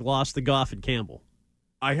Belichick lost to Goff and Campbell.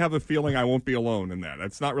 I have a feeling I won't be alone in that.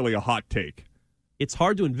 That's not really a hot take. It's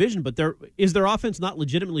hard to envision, but is their offense not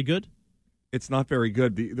legitimately good? It's not very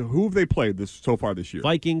good. Who have they played so far this year?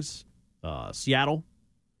 Vikings. Seattle.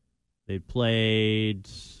 They played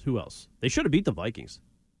who else? They should have beat the Vikings.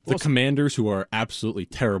 The Commanders, who are absolutely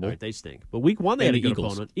terrible. Right, they stink. But week 1, they had a good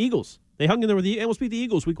opponent. Eagles. They hung in there they almost beat the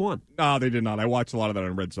Eagles week 1. No, they did not. I watched a lot of that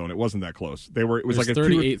on Red Zone. It wasn't that close. It was like a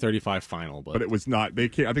 38-35 final, but it was not. I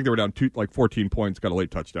think they were down 14 points. Got a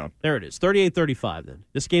late touchdown. There it is, 38-35. Then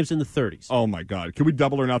this game's in the 30s. Oh my God! Can we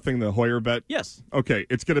double or nothing the Hoyer bet? Yes. Okay,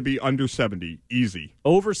 it's going to be under 70, easy.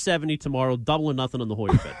 Over 70 tomorrow. Double or nothing on the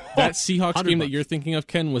Hoyer bet. That Seahawks game that you're thinking of,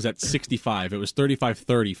 Ken, was at 65. It was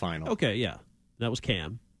 35-30 final. Okay, yeah, that was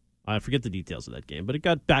Cam. I forget the details of that game, but it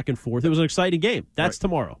got back and forth. It was an exciting game. That's right.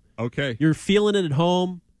 Tomorrow. Okay. You're feeling it at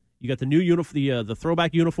home. You got the new the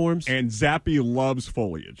throwback uniforms. And Zappe loves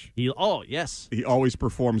foliage. Yes. He always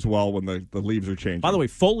performs well when the leaves are changing. By the way,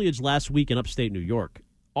 foliage last week in upstate New York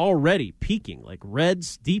already peaking, like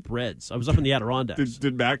reds, deep reds. I was up in the Adirondacks.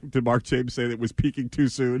 Did Mark James say that it was peaking too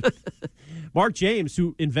soon? Mark James,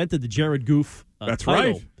 who invented the Jared Goff That's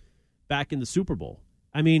title right. back in the Super Bowl.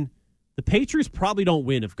 I mean, the Patriots probably don't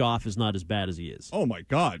win if Goff is not as bad as he is. Oh, my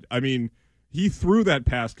God. I mean, he threw that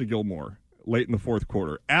pass to Gilmore late in the fourth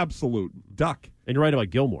quarter. Absolute duck. And you're right about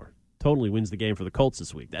Gilmore. Totally wins the game for the Colts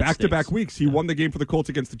this week. Back-to-back weeks. He won the game for the Colts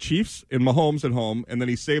against the Chiefs and Mahomes at home, and then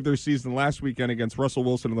he saved their season last weekend against Russell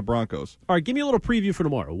Wilson and the Broncos. All right, give me a little preview for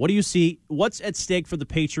tomorrow. What do you see? What's at stake for the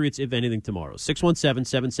Patriots, if anything, tomorrow?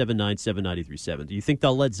 617-779-7937. Do you think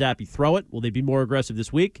they'll let Zappe throw it? Will they be more aggressive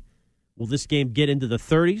this week? Will this game get into the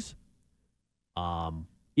 30s?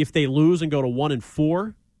 If they lose and go to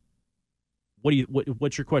 1-4,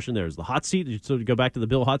 what's your question there? Is the hot seat? So to go back to the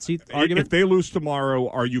Bill hot seat argument? If they lose tomorrow,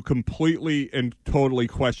 are you completely and totally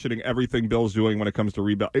questioning everything Bill's doing when it comes to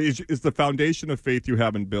rebound? Is the foundation of faith you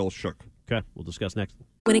have in Bill shook? Okay, we'll discuss next.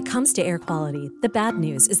 When it comes to air quality, the bad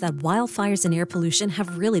news is that wildfires and air pollution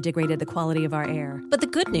have really degraded the quality of our air. But the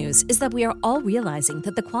good news is that we are all realizing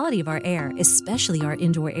that the quality of our air, especially our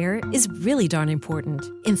indoor air, is really darn important.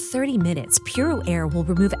 In 30 minutes, Puro Air will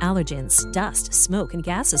remove allergens, dust, smoke, and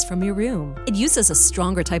gases from your room. It uses a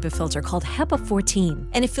stronger type of filter called HEPA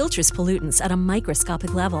 14, and it filters pollutants at a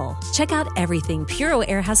microscopic level. Check out everything Puro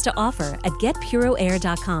Air has to offer at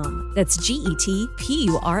getpuroair.com. That's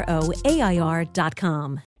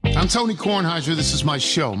GetPuroAir.com. I'm Tony Kornheiser. This is my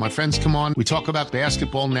show. My friends come on. We talk about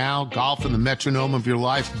basketball now, golf, and the metronome of your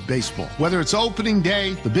life, baseball. Whether it's opening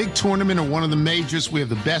day, the big tournament, or one of the majors, we have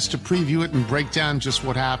the best to preview it and break down just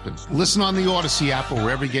what happens. Listen on the Odyssey app or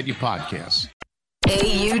wherever you get your podcasts.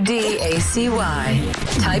 AUDACY.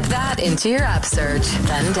 Type that into your app search,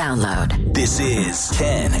 then download. This is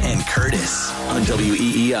Ken and Curtis on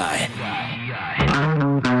WEEI.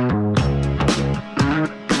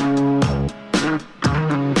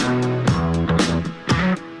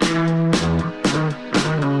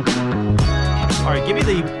 All right, give me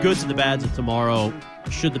the goods and the bads of tomorrow.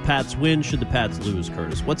 Should the Pats win? Should the Pats lose,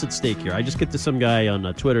 Curtis? What's at stake here? I just get to some guy on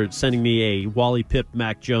Twitter sending me a Wally Pipp,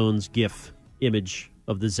 Mac Jones GIF image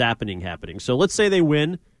of the zapping happening. So let's say they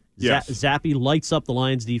win. Yes. Zappy lights up the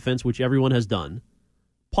Lions defense, which everyone has done.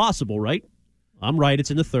 Possible, right? I'm right.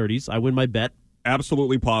 It's in the 30s. I win my bet.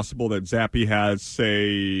 Absolutely possible that Zappy has,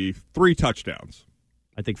 say, 3 touchdowns.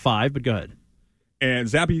 I think 5, but go ahead. And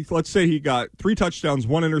Zappy, let's say he got 3 touchdowns,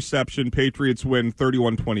 1 interception. Patriots win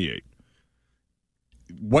 31-28.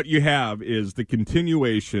 What you have is the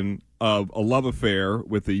continuation of a love affair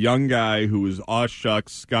with a young guy who is aw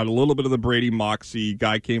shucks, got a little bit of the Brady moxie.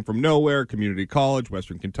 Guy came from nowhere, community college,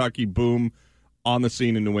 Western Kentucky, boom, on the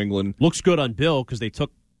scene in New England. Looks good on Bill because they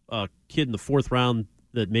took a kid in the 4th round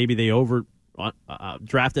that maybe they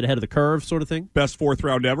drafted ahead of the curve sort of thing. Best 4th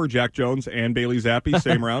round ever, Jack Jones and Bailey Zappi,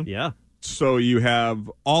 same round. Yeah. So you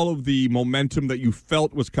have all of the momentum that you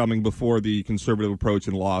felt was coming before the conservative approach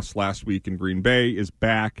and loss last week in Green Bay is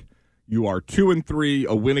back. You are 2-3,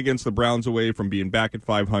 a win against the Browns away from being back at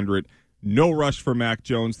 500. No rush for Mac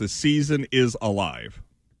Jones. The season is alive.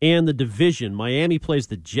 And the division, Miami plays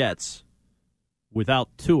the Jets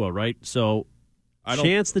without Tua, right? So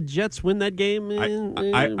chance the Jets win that game?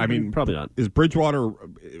 I mean, probably not. Is Bridgewater,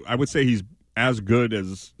 I would say he's as good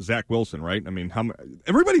as Zach Wilson, right? I mean,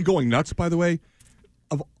 everybody going nuts, by the way.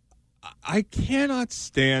 I cannot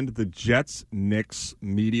stand the Jets-Knicks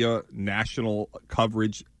media national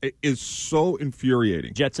coverage. It is so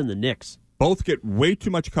infuriating. Jets and the Knicks. Both get way too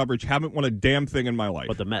much coverage, haven't won a damn thing in my life.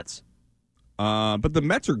 But the Mets. But the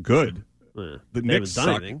Mets are good. The Knicks haven't done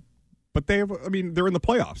suck. anything. But they're in the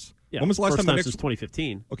playoffs. Yeah, when was the last first time the Knicks since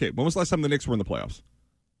 2015? Okay, when was the last time the Knicks were in the playoffs?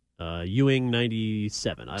 Ewing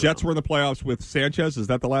 97. Jets were in the playoffs with Sanchez. Is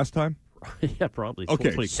that the last time? Yeah, probably.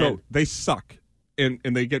 Okay, so they suck, and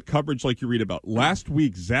they get coverage like you read about. Last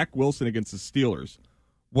week, Zach Wilson against the Steelers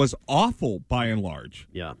was awful by and large.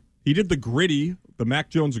 Yeah. He did the gritty, the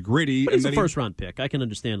Mac Jones gritty. But he's a first-round pick. I can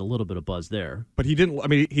understand a little bit of buzz there. But he didn't. I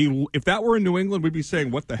mean, if that were in New England, we'd be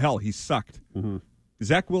saying, what the hell? He sucked. Mm-hmm.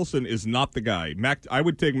 Zach Wilson is not the guy. I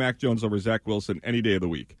would take Mac Jones over Zach Wilson any day of the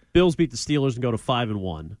week. Bills beat the Steelers and go to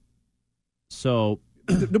 5-1. So,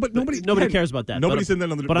 but nobody cares about that. Nobody's but, in there.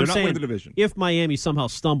 But they're I'm not saying, winning the division. If Miami somehow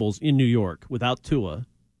stumbles in New York without Tua,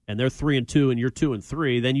 and they're 3-2, and you're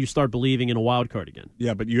 2-3, then you start believing in a wild card again.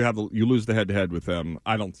 Yeah, but you lose the head-to-head with them.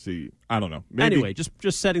 I don't know. Maybe, anyway,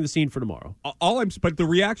 just setting the scene for tomorrow. But the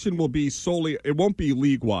reaction will be solely. It won't be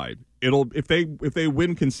league-wide. If they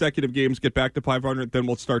win consecutive games, get back to 500, then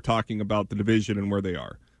we'll start talking about the division and where they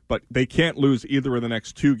are. But they can't lose either of the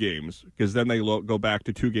next 2 games because then they go back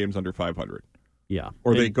to 2 games under 500. Yeah,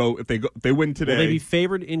 or if they win today. Will they be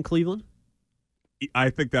favored in Cleveland? I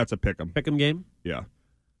think that's a pick'em. Pick'em game. Yeah,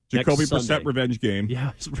 Jacoby Brissett revenge game. Yeah,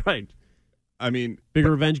 that's right. I mean,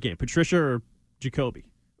 bigger revenge game: Patricia or Jacoby,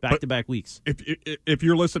 back-to-back weeks. If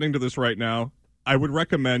you're listening to this right now, I would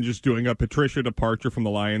recommend just doing a Patricia departure from the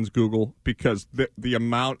Lions Google because the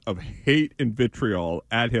amount of hate and vitriol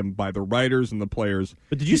at him by the writers and the players.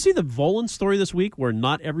 But did you see the Volan story this week where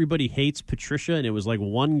not everybody hates Patricia, and it was like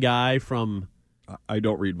one guy from. I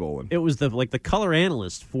don't read Volan. It was the color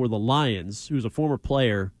analyst for the Lions, who's a former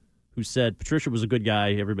player, who said Patricia was a good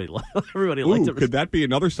guy. Everybody liked him. Could that be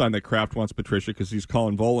another sign that Kraft wants Patricia because he's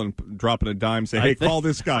calling Volan, dropping a dime, say, "Hey, call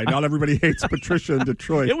this guy." Not everybody hates Patricia in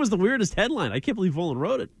Detroit. It was the weirdest headline. I can't believe Volan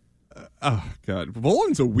wrote it. Oh God,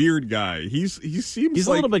 Volan's a weird guy. He's a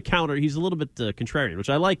little bit counter. He's a little bit contrarian, which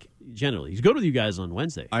I like generally. He's good with you guys on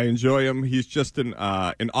Wednesday. I enjoy him. He's just an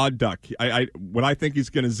odd duck. When I think he's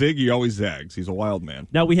going to zig, he always zags. He's a wild man.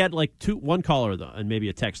 Now we had one caller though, and maybe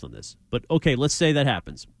a text on this. But okay, let's say that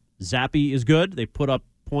happens. Zappy is good. They put up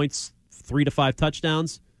points, 3 to 5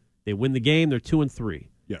 touchdowns. They win the game. They're 2-3.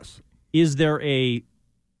 Yes. Is there a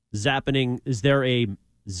Zappy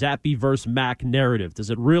versus Mac narrative?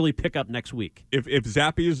 Does it really pick up next week? If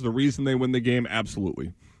Zappy is the reason they win the game,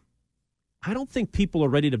 absolutely. I don't think people are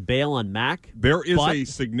ready to bail on Mac. There is a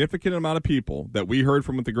significant amount of people that we heard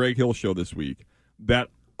from at the Greg Hill Show this week that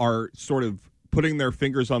are sort of putting their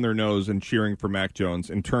fingers on their nose and cheering for Mac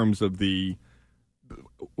Jones in terms of the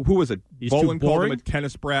who was it? He's Bolin too called him boring? a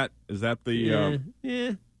tennis brat. Is that the?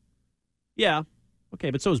 Yeah. Okay,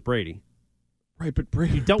 but so is Brady. Right, but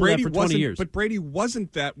Brady You dealt with that for 20 years. But Brady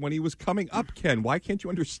wasn't that when he was coming up, Ken. Why can't you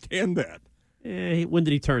understand that? When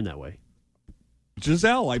did he turn that way?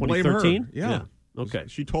 Giselle, I blame her. 2013? Yeah. Okay.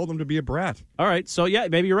 She told him to be a brat. All right. So, yeah,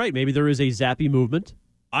 maybe you're right. Maybe there is a Zappy movement.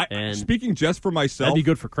 Speaking just for myself. That'd be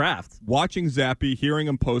good for Kraft. Watching Zappy, hearing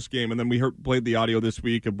him post-game, and then we played the audio this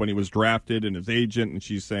week of when he was drafted and his agent, and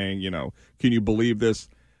she's saying, can you believe this?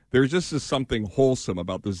 There's just something wholesome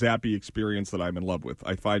about the Zappy experience that I'm in love with.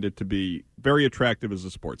 I find it to be very attractive as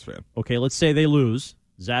a sports fan. Okay, let's say they lose.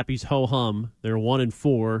 Zappy's ho-hum. They're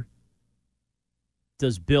 1-4.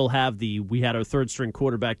 Does Bill have we had our third-string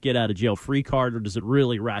quarterback get out of jail free card, or does it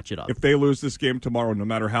really ratchet up? If they lose this game tomorrow, no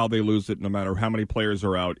matter how they lose it, no matter how many players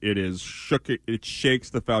are out, it shakes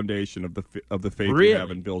the foundation of the faith we have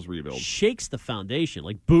in Bill's rebuild. Shakes the foundation,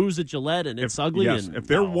 like booze at Gillette, and it's ugly. Yes, if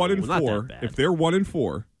they're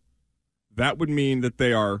 1-4, that would mean that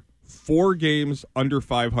they are 4 games under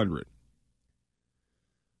 500.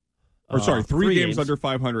 Or 3 games under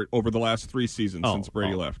 500 over the last 3 seasons since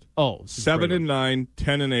Brady left. 7-9,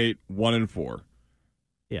 10-8, 1-4.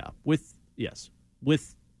 Yeah, with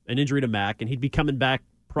an injury to Mack, and he'd be coming back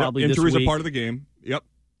probably. Injuries this week. are part of the game. Yep.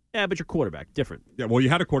 Yeah, but your quarterback different. Yeah, well, you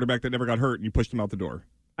had a quarterback that never got hurt, and you pushed him out the door.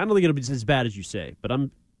 I don't think it'll be as bad as you say, but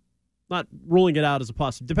I'm not ruling it out as a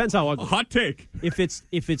possibility. Depends how ugly. A hot take. If it's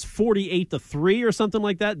 48-3 or something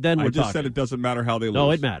like that, then we're talking. I just talking. said it doesn't matter how they lose.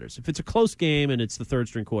 No, it matters. If it's a close game and it's the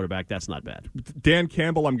third-string quarterback, that's not bad. Dan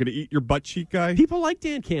Campbell, I'm going to eat your butt cheek guy. People like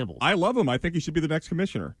Dan Campbell. I love him. I think he should be the next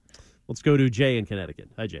commissioner. Let's go to Jay in Connecticut.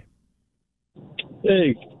 Hi, Jay.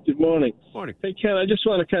 Hey, good morning. Morning. Hey, Ken, I just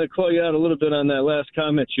want to kind of call you out a little bit on that last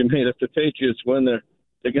comment you made. If the Patriots win, they're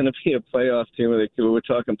going to be a playoff team. We're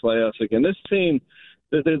talking playoffs again. This team,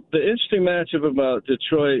 the interesting matchup about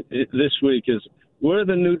Detroit this week is we're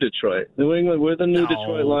the new Detroit. New England, we're the new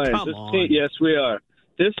Detroit Lions. Yes, we are.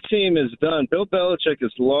 This team is done. Bill Belichick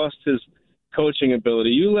has lost his coaching ability.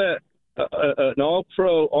 You let an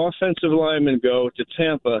all-pro offensive lineman go to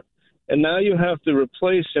Tampa, and now you have to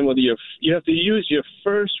replace him with you have to use your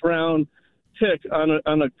first-round pick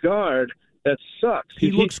on a guard that sucks.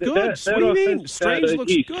 He looks good. What do you mean? Strange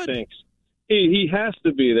looks good. Stinks. He has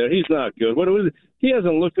to be there. He's not good. He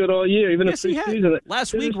hasn't looked good all year, even yes, in preseason.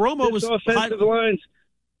 Last week, Romo was offensive lines.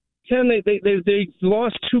 Ken, they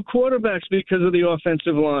lost 2 quarterbacks because of the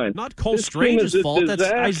offensive line. Not Cole Strange's fault. That's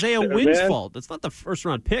Isaiah Wynn's fault. That's not the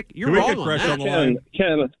first-round pick. You're wrong on that.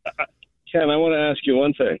 Ken, I want to ask you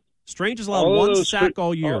one thing. Strange has allowed 1 sack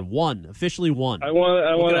all year. Officially 1. I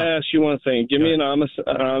want to ask you one thing. Give me an honest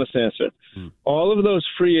answer. All of those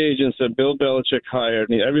free agents that Bill Belichick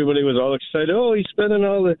hired, and everybody was all excited. Oh, he's spending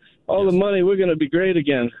all the money. We're going to be great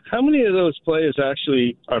again. How many of those players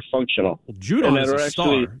actually are functional? Well, Judon is a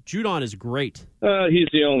star. Judon is great. He's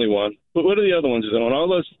the only one. But what are the other ones doing? All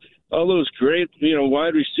those great,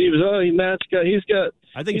 wide receivers. Oh, he's got.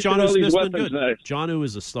 I think Jonnu Smith's been good. Jonnu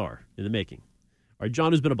is a star in the making. All right,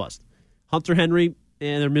 Jonnu's been a bust. Hunter Henry,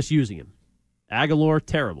 and they're misusing him. Aguilar,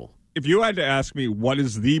 terrible. If you had to ask me what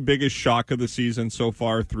is the biggest shock of the season so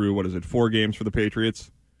far through, 4 games for the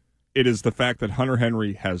Patriots, it is the fact that Hunter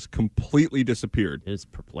Henry has completely disappeared. It's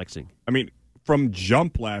perplexing. I mean, from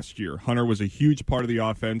jump last year, Hunter was a huge part of the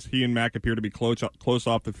offense. He and Mack appear to be close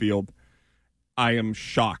off the field. I am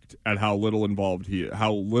shocked at how little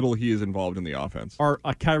he is involved in the offense.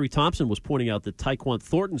 Kyrie Thompson was pointing out that Tyquan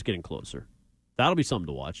Thornton's getting closer. That'll be something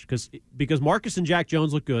to watch because Marcus and Jack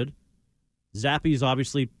Jones look good. Zappy's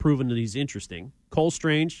obviously proven that he's interesting. Cole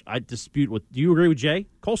Strange, I dispute do you agree with Jay?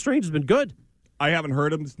 Cole Strange has been good. I haven't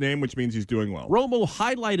heard his name, which means he's doing well. Romo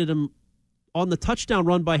highlighted him on the touchdown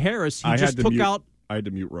run by Harris. I had to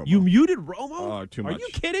mute Romo. You muted Romo? Too much. Are you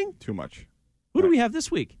kidding? Too much. Who do we have this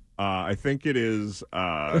week? I think it is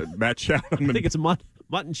Matt Chatham. I think it's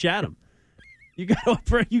Mutton Chatham. You got to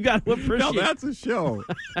appreciate. No, that's a show.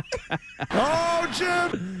 Oh,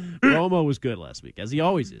 Jim! Romo was good last week, as he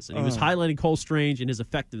always is, and he was highlighting Cole Strange and his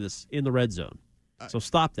effectiveness in the red zone. So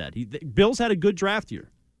stop that. Bill's had a good draft year.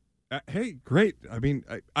 Hey, great. I mean,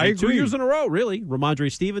 I agree. 2 years in a row, really.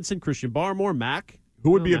 Ramondre Stevenson, Christian Barmore, Mack.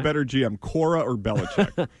 Who would be a better GM, Cora or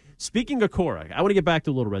Belichick? Speaking of Cora, I want to get back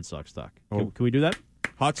to a little Red Sox talk. Can we do that?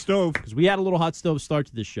 Hot stove. Because we had a little hot stove start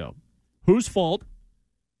to this show. Whose fault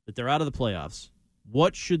that they're out of the playoffs?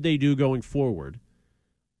 What should they do going forward?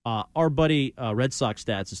 Our buddy Red Sox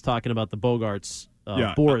Stats is talking about the Bogarts.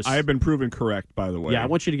 Boris. I have been proven correct, by the way. Yeah, I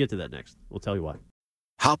want you to get to that next. We'll tell you why.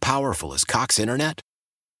 How powerful is Cox Internet?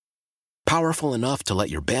 Powerful enough to let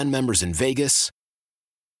your band members in Vegas,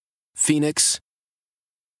 Phoenix,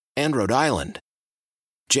 and Rhode Island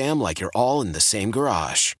jam like you're all in the same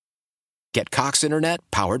garage. Get Cox Internet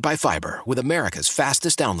powered by fiber with America's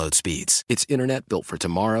fastest download speeds. It's internet built for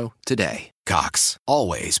tomorrow, today. Cox,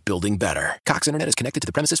 always building better. Cox Internet is connected to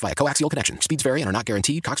the premises via coaxial connection. Speeds vary and are not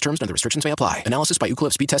guaranteed. Cox terms and other restrictions may apply. Analysis by Ookla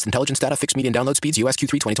of Speed Test Intelligence Data. Fixed median download speeds. US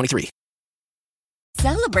Q3 2023.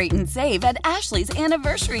 Celebrate and save at Ashley's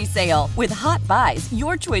Anniversary Sale. With Hot Buys,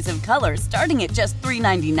 your choice of colors starting at just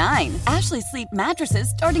 $3.99. Ashley Sleep mattresses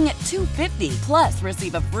starting at $2.50. Plus,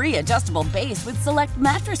 receive a free adjustable base with select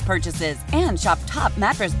mattress purchases. And shop top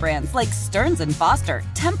mattress brands like Stearns & Foster,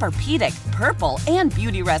 Tempur-Pedic, Purple, and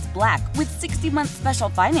Beautyrest Black with 60-month special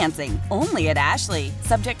financing. Only at Ashley.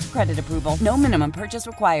 Subject to credit approval. No minimum purchase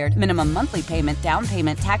required. Minimum monthly payment, down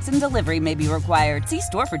payment, tax, and delivery may be required. See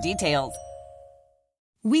store for details.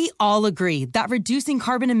 We all agree that reducing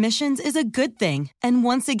carbon emissions is a good thing. And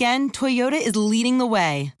once again, Toyota is leading the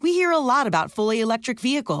way. We hear a lot about fully electric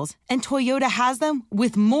vehicles, and Toyota has them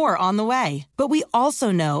with more on the way. But we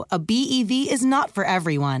also know a BEV is not for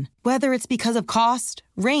everyone. Whether it's because of cost,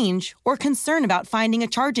 range, or concern about finding a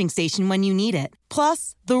charging station when you need it.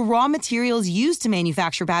 Plus, the raw materials used to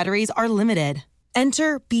manufacture batteries are limited.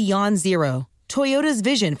 Enter Beyond Zero, Toyota's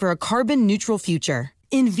vision for a carbon-neutral future.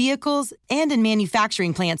 In vehicles and in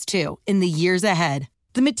manufacturing plants, too, in the years ahead.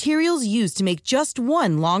 The materials used to make just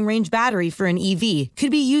one long-range battery for an EV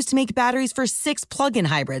could be used to make batteries for 6 plug-in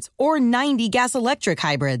hybrids or 90 gas-electric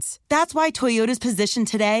hybrids. That's why Toyota's position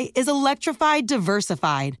today is electrified,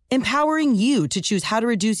 diversified, empowering you to choose how to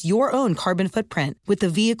reduce your own carbon footprint with the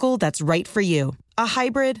vehicle that's right for you. A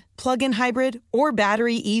hybrid, plug-in hybrid, or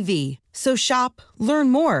battery EV. So shop, learn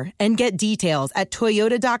more, and get details at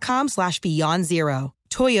toyota.com/beyondzero.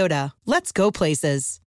 Toyota, let's go places.